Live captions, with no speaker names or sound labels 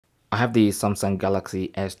I have the Samsung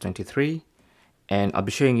Galaxy S23 and I'll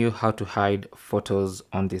be showing you how to hide photos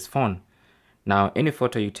on this phone. Now, any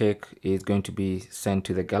photo you take is going to be sent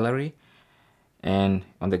to the gallery, and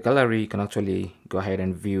on the gallery you can actually go ahead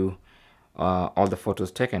and view all the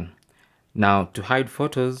photos taken. Now, to hide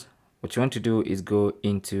photos, what you want to do is go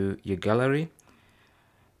into your gallery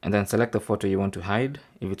and then select the photo you want to hide.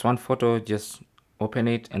 If it's one photo, just open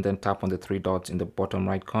it and then tap on the three dots in the bottom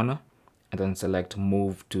right corner and then select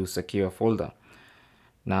move to secure folder.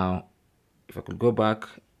 Now, if I could go back,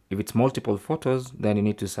 if it's multiple photos, then you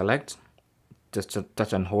need to select, just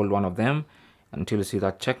touch and hold one of them until you see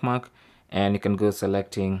that check mark, and you can go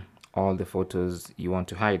selecting all the photos you want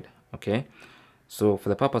to hide. Okay, so for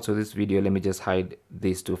the purpose of this video, let me just hide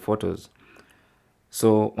these two photos.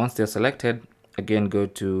 So once they're selected, again go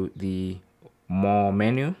to the more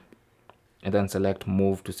menu and then select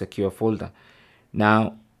move to secure folder.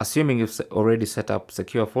 Now, assuming you've already set up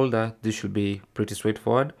secure folder, this should be pretty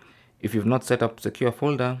straightforward. If you've not set up secure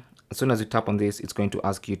folder, as soon as you tap on this, it's going to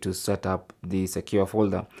ask you to set up the secure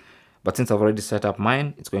folder. But since I've already set up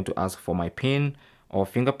mine, it's going to ask for my PIN or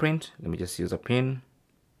fingerprint. Let me just use a PIN.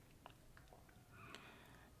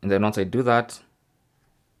 And then once I do that,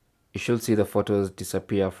 you should see the photos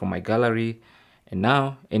disappear from my gallery. And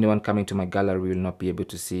now anyone coming to my gallery will not be able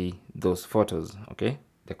to see those photos. Okay,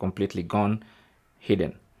 they're completely gone,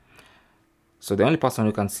 hidden. So the only person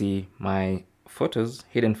who can see my photos,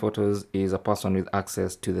 hidden photos, is a person with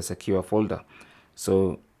access to the secure folder.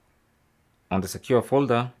 So on the secure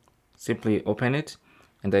folder, simply open it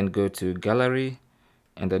and then go to gallery,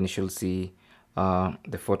 and then you should see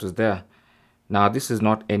the photos there. Now, this is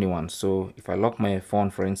not anyone. So if I lock my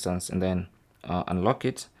phone, for instance, and then unlock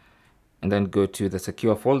it and then go to the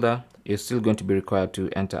secure folder, you're still going to be required to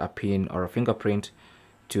enter a PIN or a fingerprint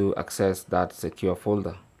to access that secure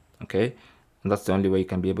folder. Okay, and that's the only way you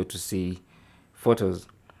can be able to see photos,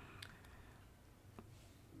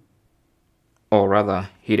 or rather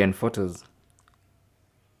hidden photos.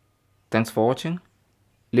 Thanks for watching.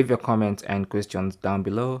 Leave your comments and questions down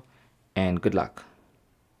below, and good luck.